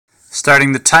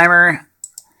Starting the timer.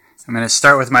 I'm going to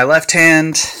start with my left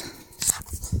hand.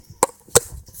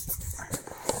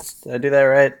 Did I do that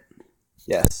right?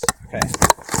 Yes. Okay.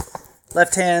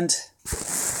 Left hand.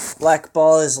 Black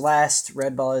ball is last.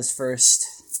 Red ball is first.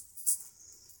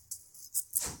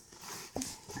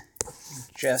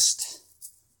 Just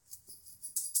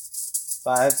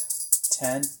 5,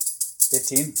 10,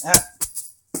 15.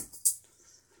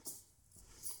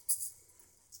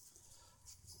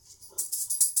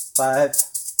 5,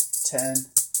 10,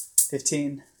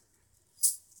 15.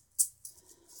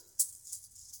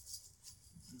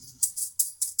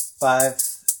 5,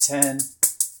 10,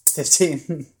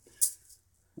 15.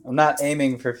 I'm not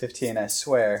aiming for 15, I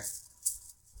swear.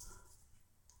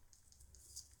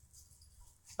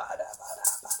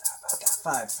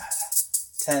 5,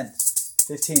 10,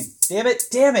 15.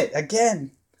 Damn it,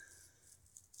 again.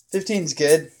 15's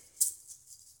good.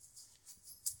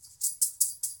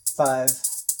 5,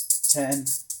 10,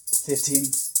 15.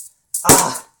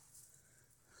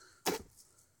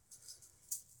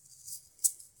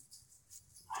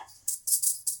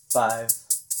 5,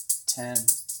 10,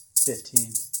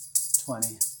 15,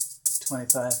 20,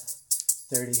 25,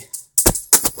 30.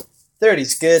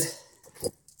 30's good.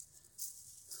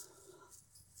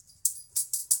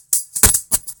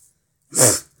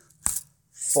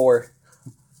 4.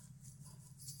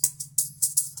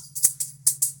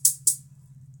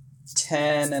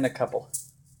 10 and a couple.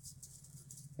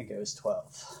 I think it was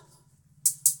 12.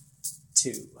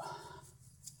 2.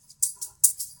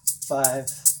 5,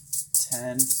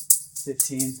 10,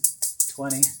 15,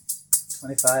 20,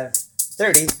 25,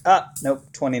 30. Nope,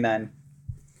 29.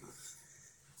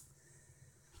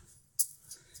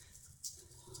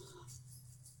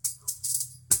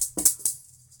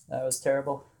 That was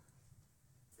terrible.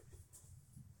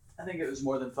 I think it was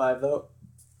more than 5 though.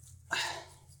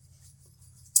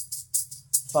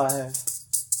 5,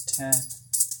 10,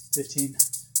 15,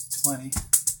 20.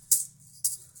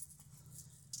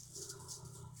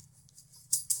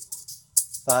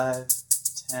 5,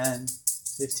 10,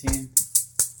 15.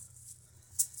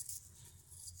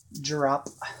 Drop.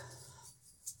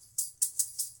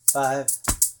 5.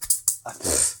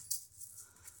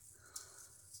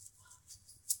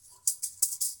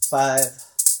 5.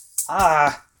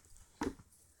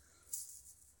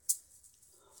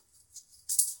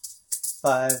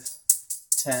 5,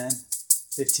 10,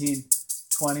 15,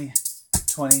 20,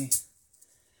 20.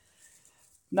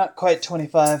 Not quite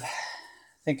 25. I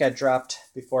think I dropped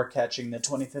before catching the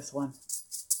 25th one.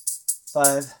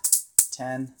 5,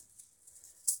 10,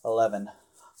 11.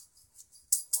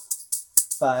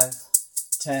 5,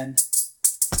 10.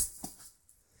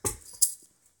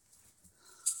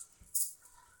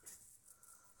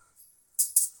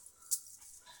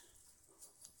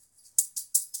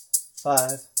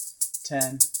 5,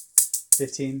 10,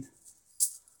 15.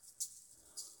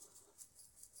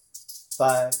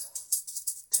 5,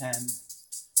 10,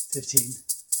 15,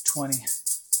 20,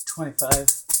 25.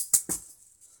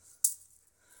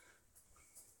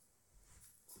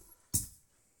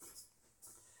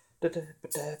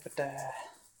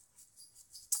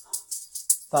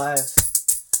 5.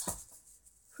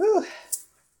 Whew.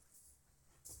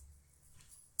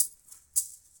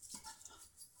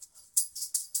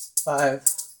 5,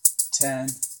 10,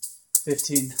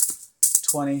 15,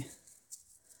 20.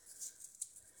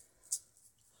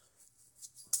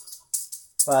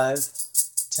 5,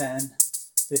 10,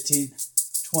 15,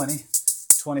 20,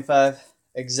 25.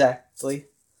 Exactly.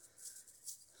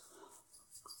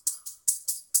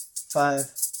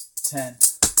 5, 10.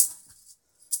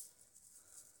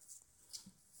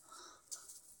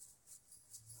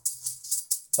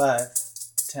 5,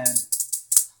 10,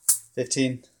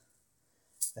 15.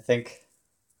 I think.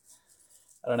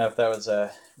 I don't know if that was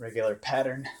a regular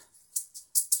pattern.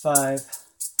 5,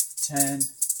 10,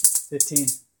 15.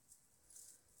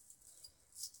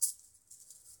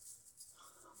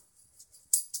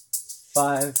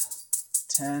 5,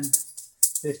 10,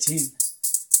 15,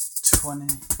 20.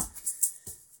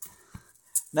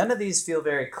 None of these feel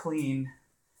very clean.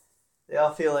 They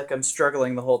all feel like I'm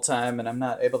struggling the whole time and I'm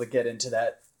not able to get into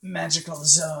that magical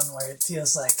zone where it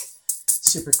feels like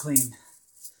super clean.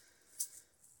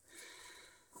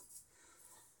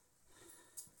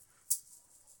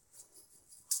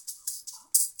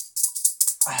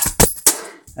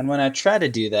 And when I try to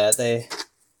do that, I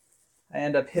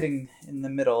end up hitting in the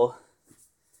middle.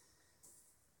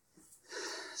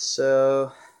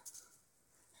 So,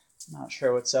 not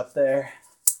sure what's up there.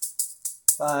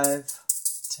 5,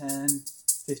 10,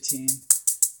 15.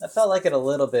 That felt like it a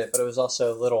little bit, but it was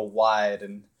also a little wide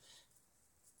and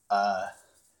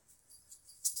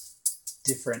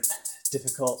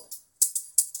difficult.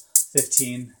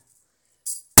 15.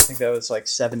 I think that was like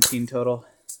 17 total.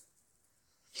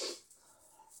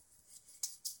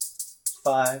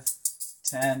 5,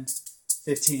 10,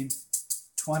 15,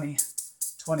 20,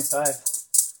 25.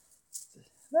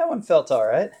 That one felt all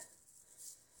right.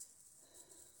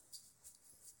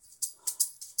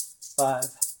 5,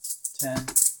 10.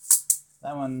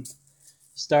 That one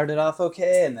started off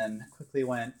okay and then quickly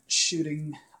went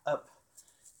shooting up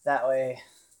that way.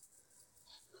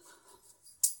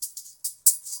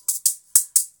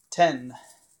 10.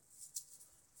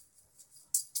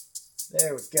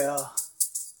 There we go.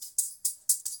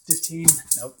 15.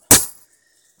 Nope.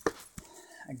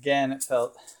 Again, it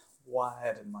felt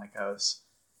wide and like I was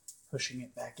pushing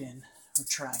it back in or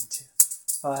trying to.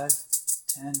 5,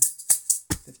 10,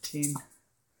 15.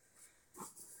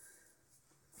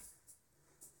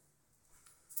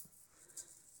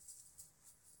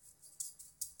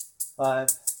 5,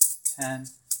 10,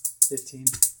 15,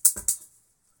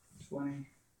 20.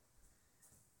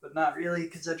 But not really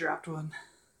because I dropped one.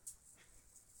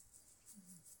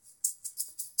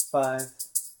 5,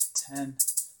 10,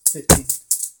 15.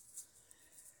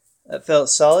 That felt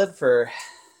solid for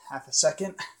half a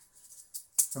second.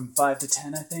 From 5 to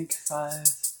 10, I think. 5,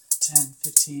 10,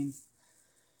 15.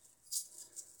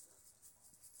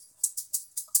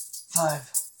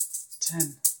 5,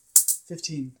 10,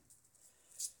 15.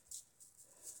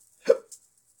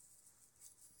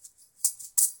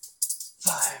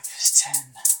 5, 10.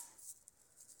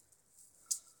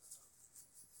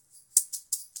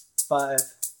 5,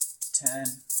 10,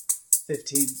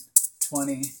 15,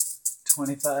 20,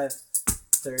 25,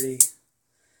 30.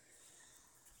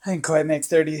 I didn't quite make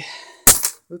 30.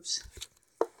 Oops.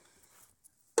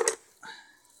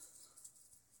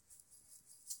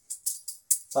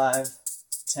 5,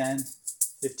 10,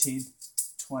 15,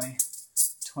 20,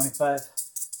 25,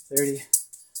 30,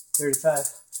 35,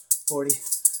 40,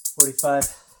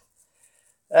 45.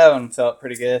 That one felt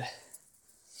pretty good.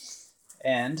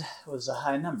 And was a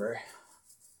high number.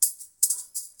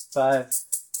 5,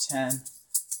 10,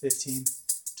 15,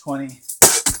 20.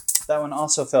 That one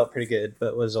also felt pretty good,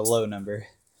 but was a low number.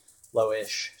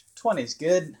 Lowish. 20 is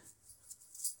good.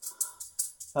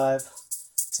 5,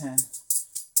 10,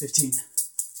 15,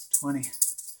 20,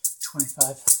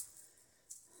 25.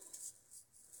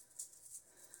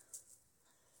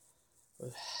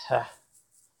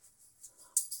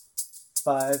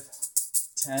 5,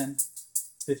 10,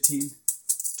 15,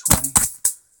 20.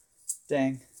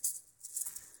 Dang.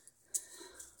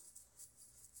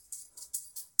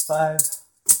 5,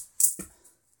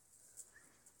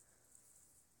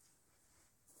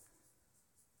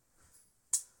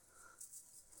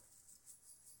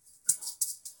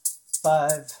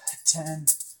 5, 10,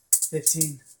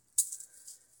 15.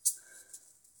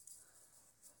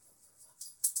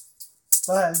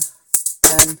 5,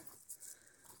 10.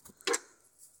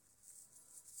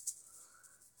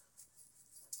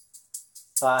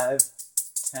 5,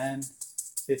 10,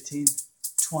 15,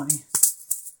 20.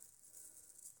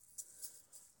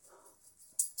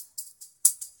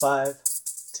 5,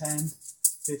 10,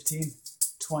 15,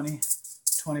 20,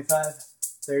 25,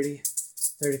 30,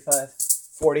 35,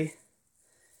 40.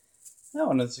 That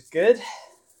one was good.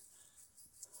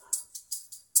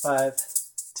 5,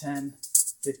 10,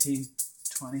 15,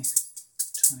 20,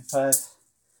 25.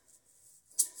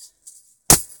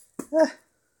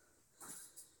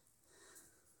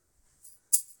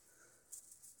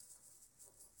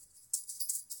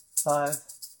 5,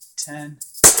 10.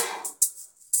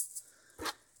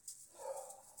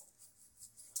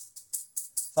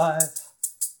 5,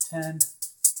 10,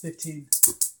 15,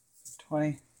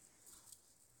 20.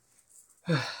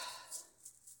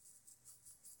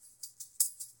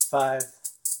 5,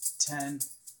 10,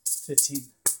 15.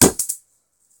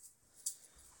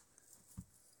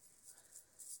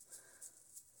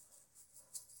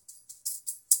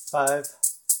 5,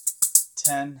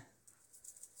 10.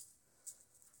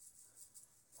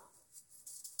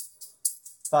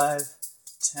 5,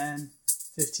 10,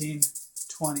 15,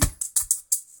 20.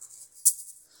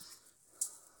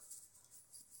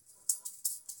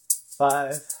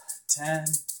 5, 10.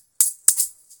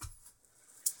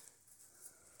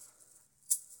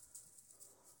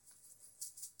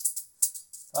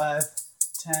 5,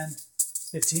 10,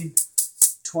 15,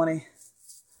 20.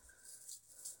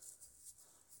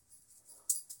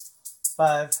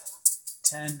 5,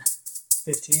 10,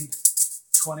 15,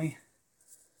 20.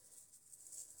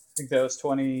 I think that was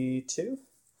 22.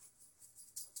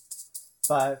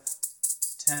 5,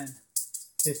 10,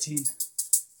 15,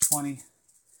 20.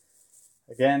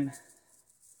 Again, I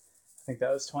think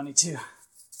that was 22.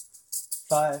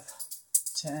 5,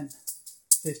 10,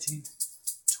 15,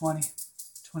 20,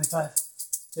 25,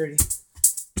 30.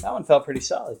 That one felt pretty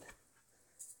solid.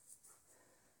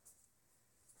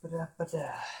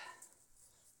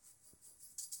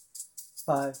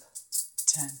 5,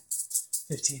 10,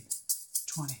 15,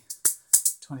 20,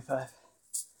 25,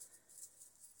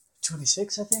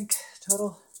 26, I think,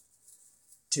 total.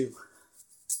 2,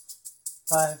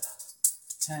 5,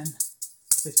 10,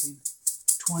 15,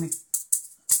 20.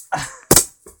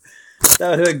 That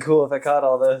would have been cool if I caught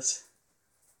all those.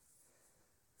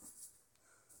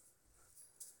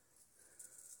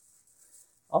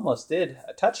 Almost did.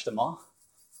 I touched them all.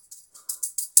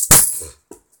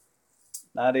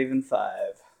 Not even 5.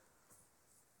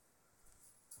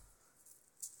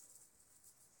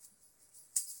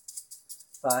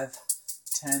 Five,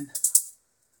 10.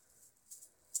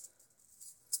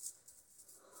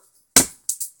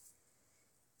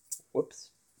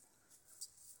 Whoops.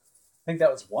 I think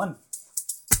that was 1.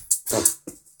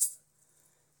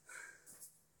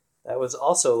 That was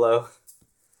also low.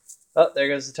 Oh, there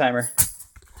goes the timer.